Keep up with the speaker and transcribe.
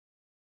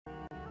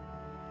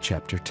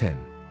Chapter 10.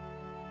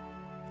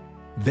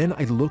 Then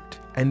I looked,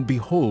 and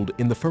behold,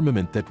 in the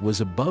firmament that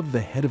was above the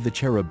head of the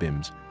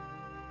cherubims,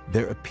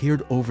 there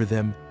appeared over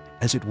them,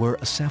 as it were,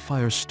 a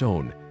sapphire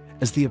stone,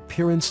 as the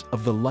appearance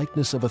of the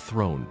likeness of a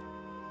throne.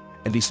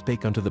 And he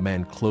spake unto the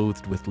man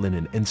clothed with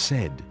linen, and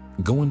said,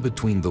 Go in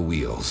between the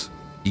wheels,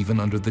 even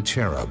under the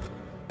cherub,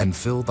 and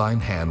fill thine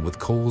hand with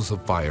coals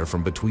of fire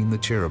from between the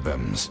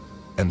cherubims,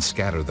 and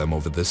scatter them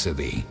over the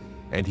city.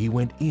 And he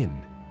went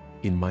in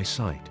my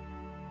sight.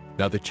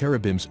 Now the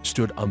cherubims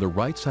stood on the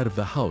right side of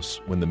the house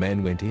when the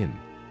man went in,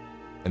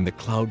 and the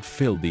cloud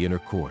filled the inner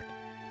court.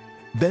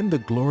 Then the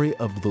glory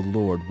of the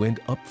Lord went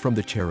up from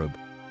the cherub,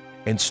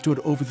 and stood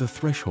over the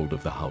threshold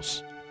of the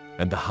house.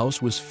 And the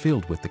house was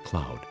filled with the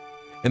cloud,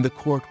 and the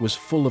court was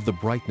full of the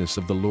brightness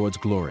of the Lord's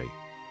glory.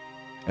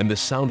 And the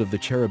sound of the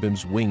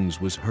cherubim's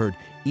wings was heard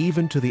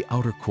even to the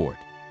outer court,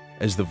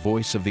 as the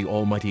voice of the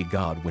Almighty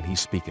God when he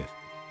speaketh.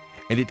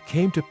 And it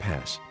came to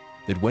pass,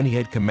 that when he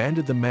had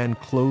commanded the man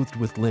clothed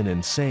with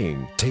linen,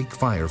 saying, Take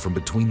fire from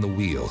between the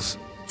wheels,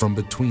 from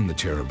between the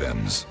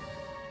cherubims.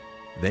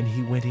 Then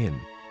he went in,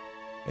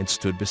 and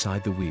stood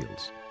beside the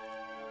wheels.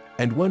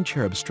 And one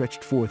cherub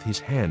stretched forth his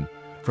hand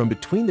from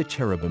between the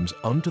cherubims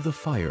unto the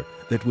fire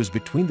that was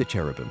between the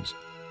cherubims,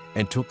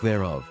 and took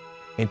thereof,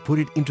 and put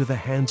it into the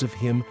hands of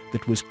him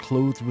that was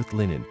clothed with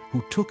linen,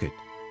 who took it,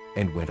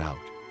 and went out.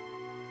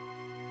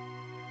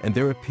 And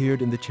there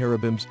appeared in the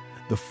cherubims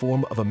the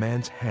form of a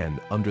man's hand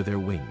under their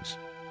wings.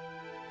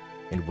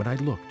 And when I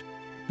looked,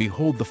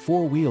 behold, the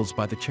four wheels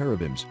by the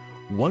cherubims,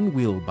 one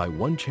wheel by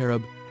one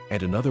cherub,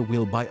 and another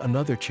wheel by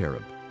another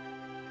cherub.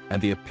 And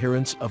the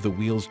appearance of the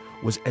wheels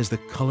was as the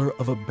color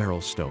of a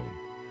beryl stone.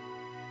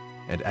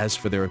 And as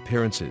for their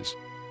appearances,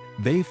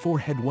 they four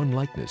had one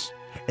likeness,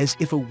 as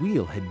if a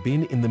wheel had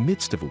been in the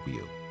midst of a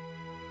wheel.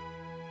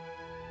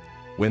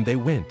 When they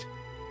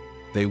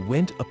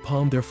went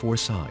upon their four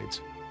sides.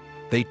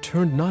 They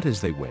turned not as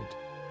they went,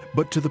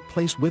 but to the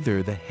place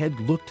whither the head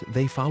looked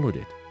they followed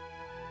it.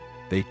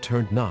 They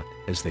turned not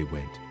as they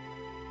went.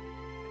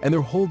 And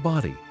their whole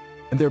body,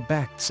 and their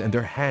backs, and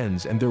their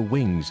hands, and their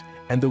wings,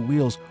 and the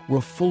wheels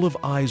were full of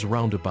eyes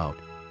round about,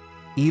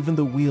 even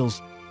the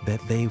wheels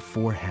that they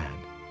four had.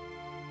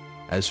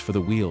 As for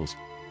the wheels,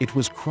 it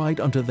was cried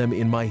unto them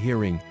in my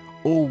hearing,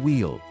 O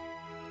wheel!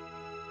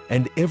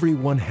 And every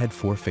one had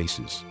four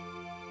faces.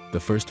 The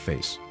first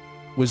face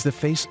was the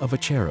face of a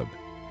cherub,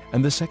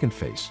 and the second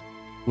face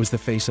was the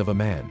face of a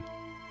man,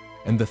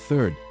 and the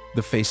third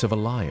the face of a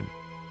lion,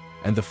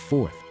 and the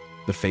fourth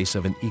the face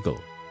of an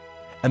eagle.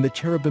 And the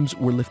cherubims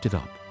were lifted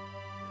up.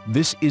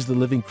 This is the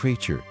living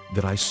creature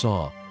that I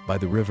saw by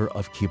the river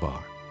of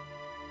Kibar.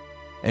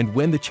 And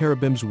when the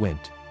cherubims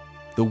went,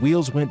 the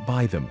wheels went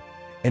by them,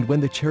 and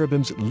when the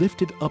cherubims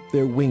lifted up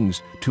their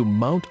wings to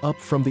mount up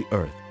from the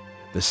earth,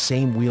 the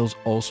same wheels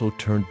also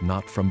turned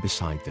not from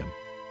beside them.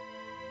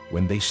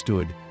 When they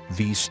stood,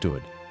 these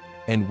stood,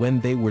 and when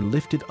they were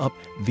lifted up,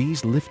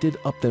 these lifted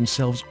up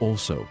themselves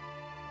also,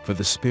 for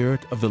the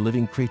spirit of the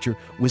living creature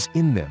was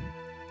in them.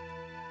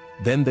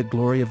 Then the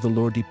glory of the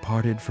Lord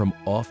departed from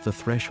off the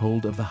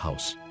threshold of the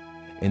house,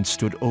 and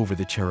stood over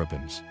the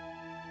cherubims.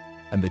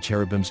 And the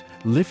cherubims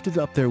lifted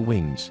up their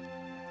wings,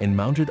 and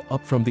mounted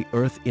up from the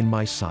earth in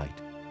my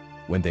sight.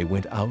 When they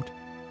went out,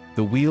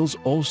 the wheels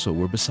also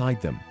were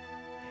beside them.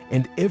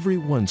 And every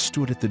one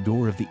stood at the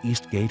door of the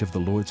east gate of the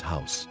Lord's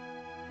house.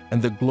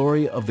 And the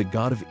glory of the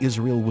God of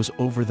Israel was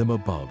over them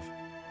above.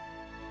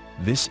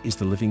 This is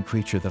the living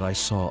creature that I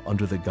saw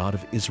under the God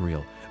of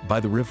Israel by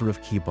the river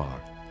of Kibar.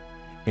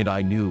 And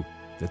I knew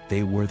that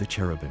they were the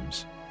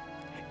cherubims.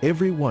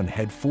 Every one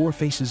had four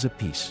faces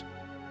apiece,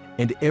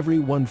 and every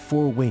one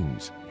four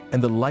wings,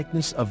 and the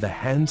likeness of the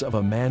hands of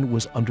a man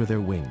was under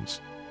their wings.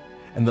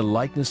 And the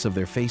likeness of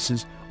their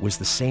faces was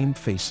the same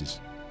faces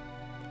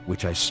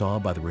which I saw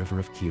by the river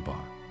of Kibar.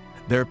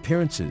 Their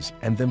appearances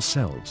and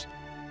themselves,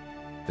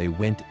 they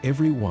went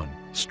every one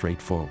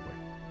straight forward.